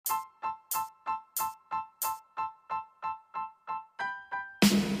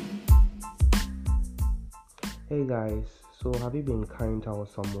Hey guys, so have you been kind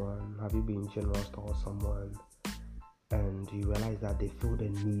towards someone? Have you been generous towards someone? And you realize that they feel the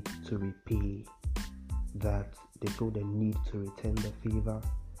need to repay, that they feel the need to return the favor,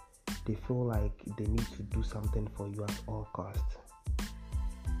 they feel like they need to do something for you at all costs.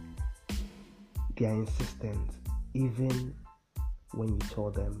 They are insistent, even when you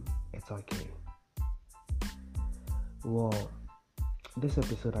tell them it's okay. Well, this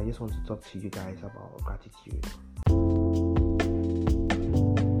episode, I just want to talk to you guys about gratitude.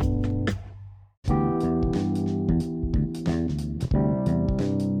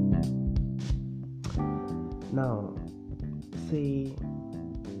 Now, say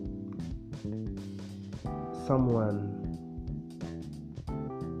someone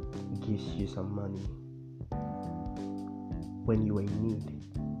gives you some money when you were in need.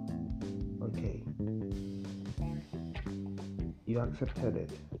 Okay, you accepted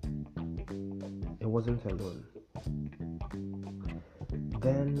it. It wasn't a loan.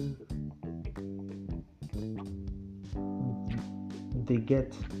 Then they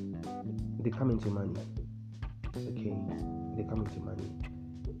come into money. Okay, they come into money.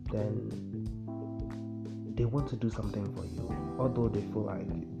 Then they want to do something for you, although they feel like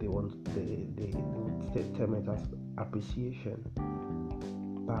they term it as appreciation,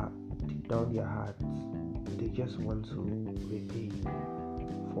 but deep down their hearts they just want to repay you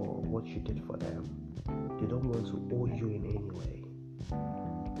for what you did for them. They don't want to owe you in any way.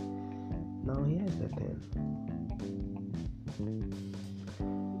 Now here's the thing.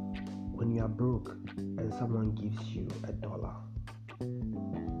 When you are broke and someone gives you $1,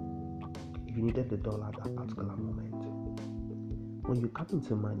 you needed the dollar at that particular moment. When you come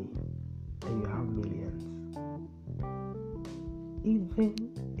into money and you have millions, even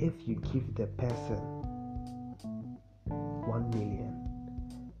if you give the person 1 million,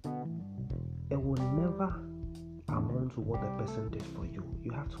 it will never amount to what the person did for you.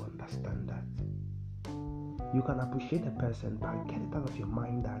 You have to understand that. You can appreciate the person, but get it out of your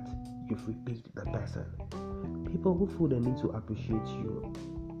mind that you've repaid the person. People who feel the need to appreciate you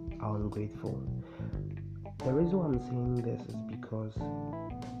are ungrateful. The reason why I'm saying this is because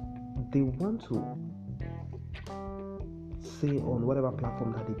they want to say on whatever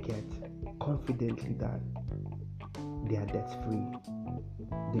platform that they get confidently that they are debt free,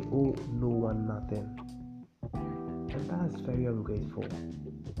 they owe no one nothing, and that's very ungrateful.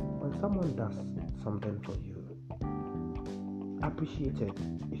 When someone does something for you, appreciate it.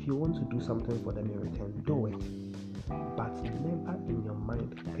 If you want to do something for them in return, do it, but never in your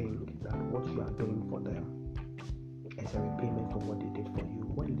mind think that what you are doing for them is a repayment for what they did for you.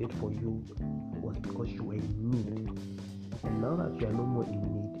 What they did for you was because you were in need, and now that you are no more in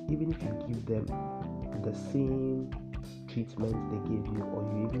need, even if you give them the same treatment they gave you, or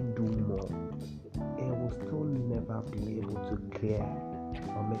you even do more, it will still never be able to clear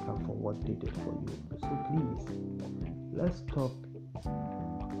or make up for what they did for you. So please, let's stop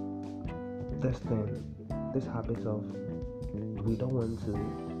this habit of we don't want to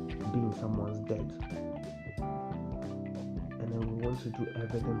be in someone's debt, and then we want to do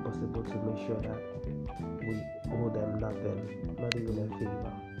everything possible to make sure that we owe them nothing, not even a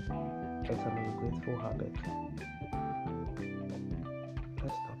favor. It's an ungrateful habit.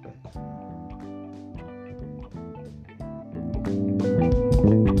 Let's stop it.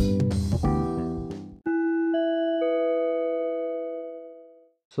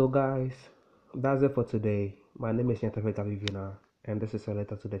 So guys, that's it for today. My name is Nyatafeta Vivina, and this is a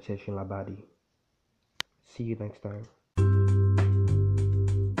letter to the church in Labadi. See you next time.